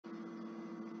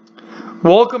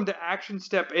Welcome to action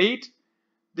step 8.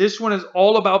 This one is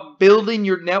all about building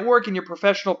your network and your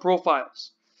professional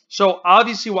profiles. So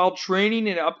obviously, while training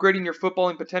and upgrading your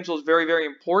footballing potential is very, very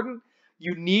important,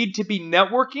 you need to be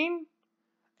networking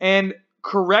and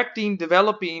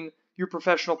developing your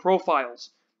professional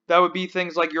profiles. That would be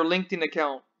things like your LinkedIn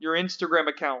account, your Instagram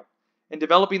account, and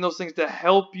developing those things to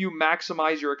help you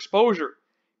maximize your exposure.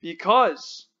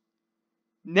 Because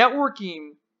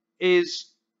networking is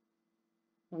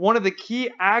one of the key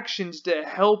actions to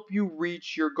help you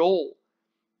reach your goal.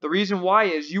 The reason why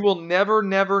is you will never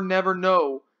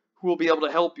know who will be able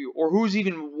to help you or who's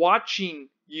even watching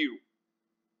you.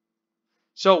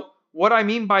 So what I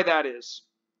mean by that is,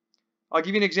 I'll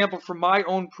give you an example from my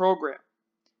own program.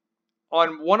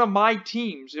 On one of my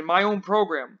teams in my own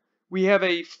program, we have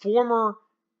a former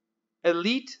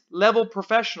elite level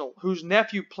professional whose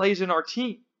nephew plays in our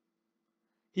team.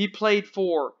 He played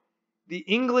for the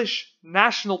English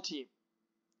national team,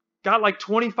 got like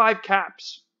 25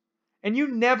 caps, and you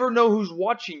never know who's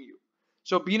watching you.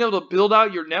 So being able to build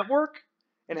out your network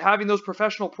and having those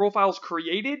professional profiles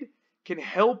created can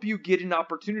help you get an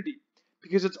opportunity,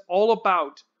 because it's all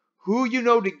about who you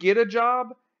know to get a job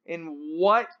and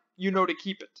what you know to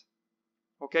keep it.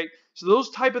 Okay, so those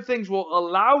type of things will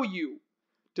allow you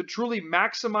to truly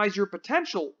maximize your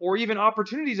potential or even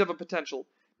opportunities of a potential,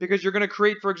 because you're going to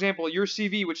create, for example, your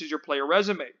CV, which is your player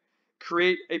resume,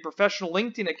 create a professional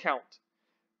LinkedIn account,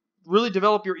 really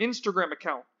develop your Instagram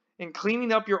account, and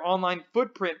cleaning up your online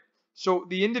footprint so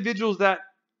the individuals that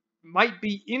might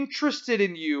be interested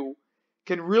in you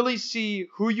can really see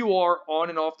who you are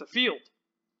on and off the field.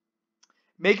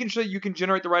 Making sure that you can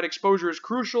generate the right exposure is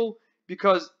crucial,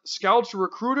 because scouts or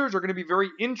recruiters are going to be very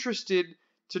interested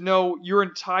to know your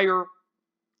entire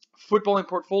footballing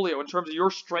portfolio in terms of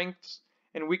your strengths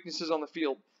and weaknesses on the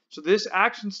field. So this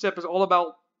action step is all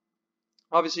about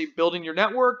obviously building your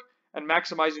network and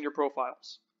maximizing your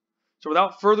profiles. So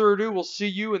without further ado, we'll see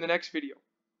you in the next video.